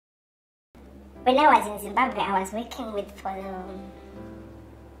When I was in Zimbabwe, I was working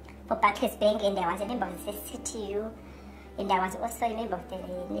for Barclays Bank, and I was a member of the CTU, and I was also a member of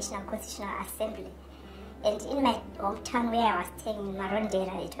the National Constitutional Assembly. And in my hometown where I was staying in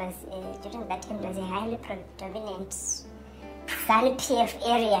Marondera, it was during that time it was a highly predominant ZANU-PF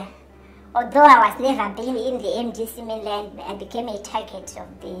area. Although I was never been in the MDC mainland, I became a target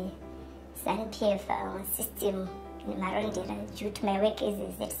of the ZANU-PF system in Marondera due to my work as a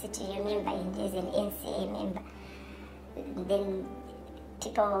ZCTU member and as an NCA member. Then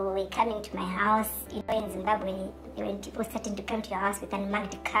people were coming to my house, in Zimbabwe, when people started to come to your house with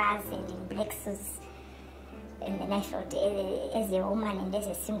unmarked cars and in black suits. And then I felt as a woman and as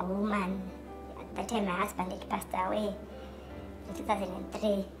a single woman, at that time my husband had passed away in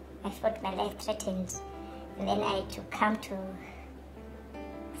 2003, I felt my life threatened. And then I had to come to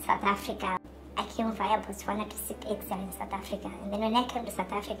South Africa. I came via Botswana to seek exile in South Africa. And then when I came to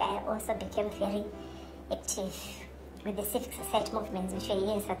South Africa, I also became very active with the civic society movements which were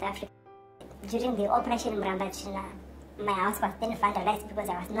here in South Africa. During the Operation Mrambachina, my house was then vandalized because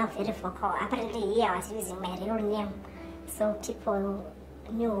I was not very vocal. Apparently here I was using my real name, so people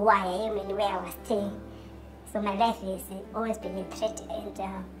knew who I am and where I was staying. So my life has always been a threat. And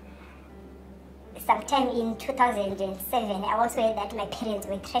sometime in 2007, I also heard that my parents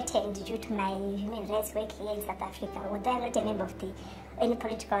were threatened due to my human rights work here in South Africa. Although I'm not a member of any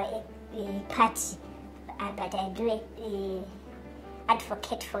political party, but I do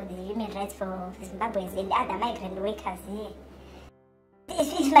advocate for the human rights for Zimbabweans and other migrant workers here.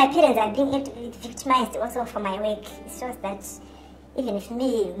 If my parents are being victimized also for my work, it shows that even if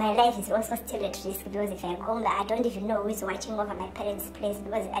my life is also still at risk, because if I go there, I don't even know who is watching over my parents' place,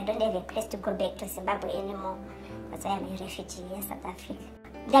 because I don't have a place to go back to Zimbabwe anymore. That's why I'm a refugee in South Africa.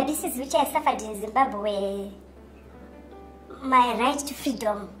 The abuses which I suffered in Zimbabwe, my right to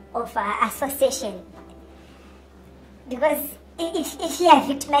freedom of association, because if you are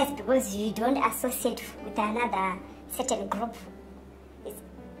victimized because you don't associate with another certain group,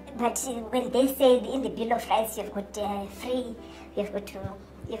 but when they say in the Bill of Rights you've got you've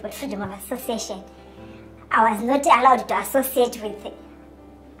got freedom of association, I was not allowed to associate with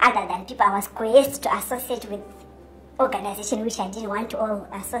other than people. I was coerced to associate with organizations which I didn't want to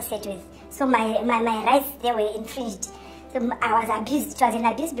associate with. So my rights, they were infringed. So I was abused. It was an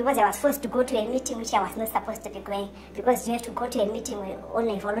abuse because I was forced to go to a meeting which I was not supposed to be going, because you have to go to a meeting on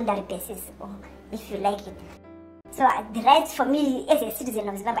a voluntary basis, or if you like it. So the rights for me as a citizen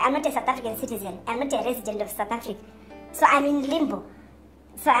of Zimbabwe, I'm not a South African citizen, I'm not a resident of South Africa. So I'm in limbo.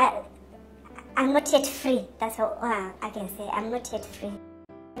 So I'm not yet free. That's all I can say. I'm not yet free.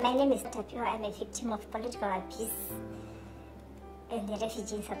 My name is Tapiwa. I'm a victim of political abuse and a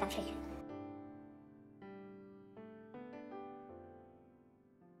refugee in South Africa.